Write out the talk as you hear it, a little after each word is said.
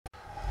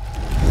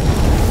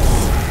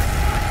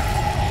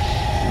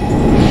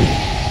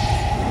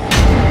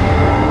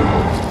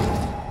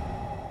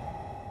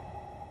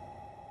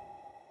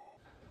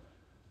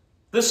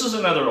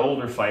another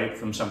older fight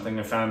from something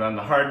I found on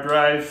the hard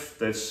drive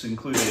that's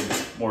included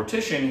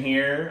Mortician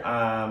here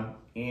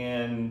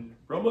in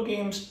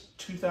RoboGames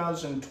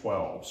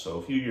 2012, so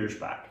a few years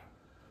back.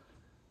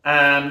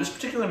 This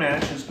particular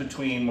match is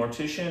between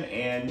Mortician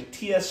and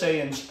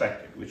TSA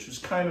Inspected, which is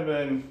kind of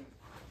an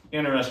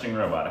interesting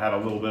robot. I had a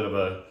little bit of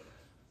a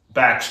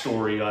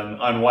backstory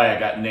on why I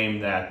got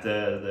named that.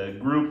 The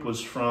group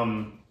was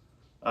from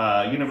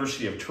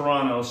University of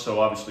Toronto, so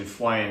obviously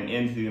flying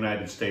into the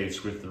United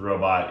States with the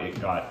robot,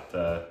 it got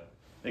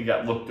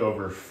looked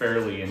over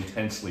fairly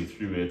intensely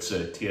through its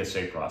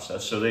TSA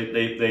process, so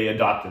they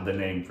adopted the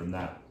name from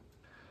that.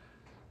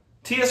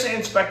 TSA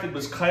Inspected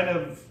was kind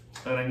of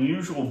an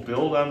unusual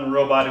build on the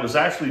robot. It was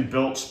actually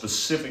built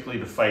specifically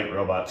to fight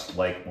robots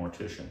like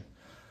Mortician.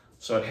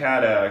 So it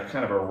had a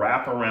kind of a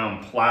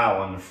wraparound plow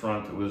on the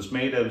front that was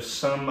made of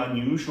some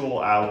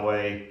unusual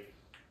alloy,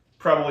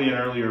 probably an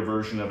earlier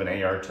version of an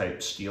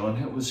AR-type steel, and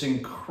it was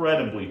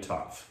incredibly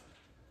tough.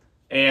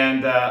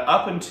 And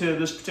up until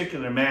this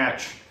particular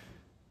match,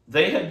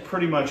 they had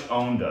pretty much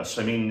owned us.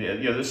 I mean,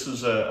 you know, this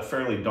is a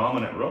fairly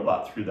dominant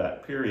robot through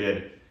that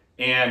period,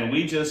 and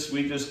we just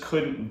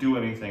couldn't do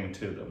anything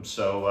to them.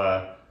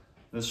 So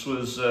this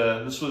was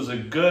a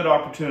good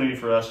opportunity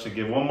for us to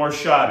give one more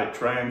shot at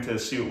trying to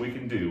see what we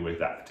can do with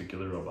that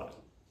particular robot.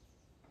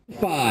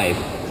 5,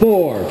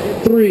 4,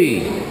 3,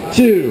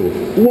 2,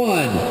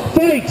 1,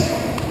 fight!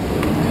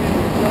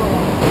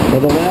 For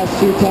the last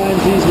 2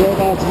 times these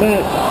robots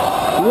met,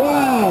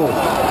 wow!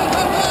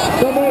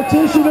 The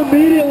Mortician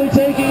immediately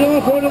taking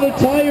off one of the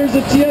tires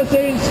of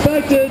TSA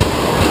Inspected.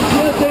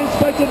 TSA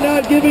Inspected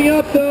not giving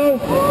up though.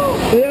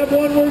 They have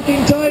one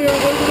working tire and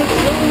they're going to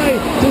try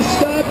to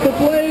stop the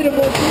blade of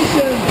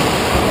Mortician.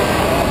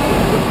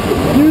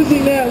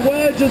 Using that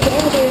wedge, that's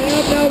all they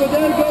have now, but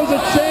there goes a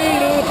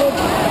chain off of...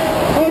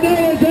 Oh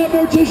no, is that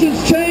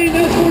Mortician's chain?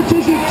 That's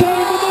Mortician's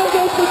chain, but there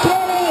goes the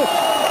title!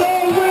 The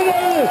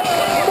winner!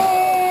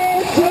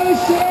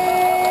 Mortician!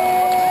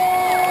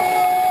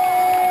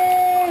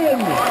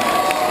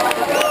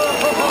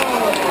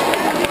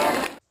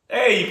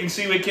 Hey, you can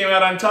see we came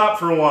out on top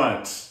for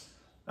once.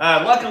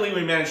 Luckily,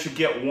 we managed to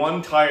get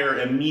one tire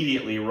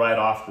immediately right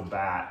off the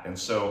bat, and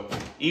so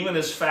even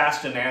as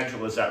fast and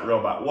agile as that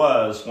robot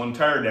was, one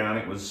tire down,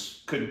 it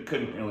was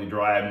couldn't really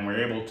drive, and we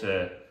were able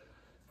to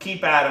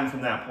keep at him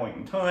from that point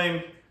in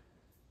time.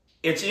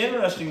 It's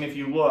interesting if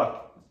you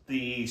look,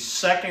 the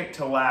second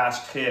to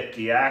last hit,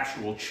 the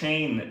actual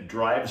chain that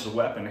drives the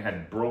weapon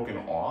had broken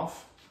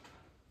off,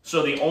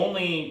 so the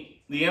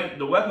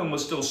weapon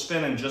was still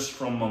spinning just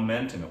from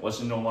momentum. It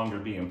wasn't no longer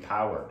being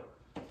powered.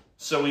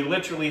 So we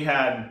literally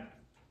had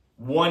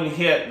one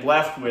hit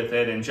left with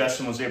it, and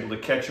Justin was able to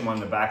catch him on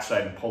the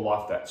backside and pull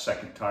off that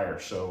second tire.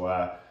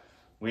 So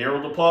we were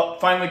able to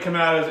finally come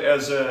out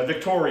as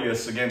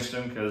victorious against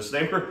him, because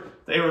they were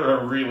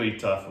a really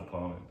tough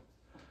opponent.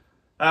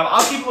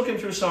 I'll keep looking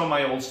through some of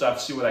my old stuff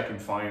to see what I can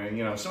find, and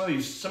you know, some of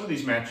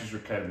these matches are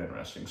kind of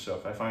interesting. So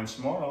if I find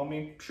some more, I'll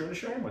be sure to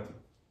share them with you.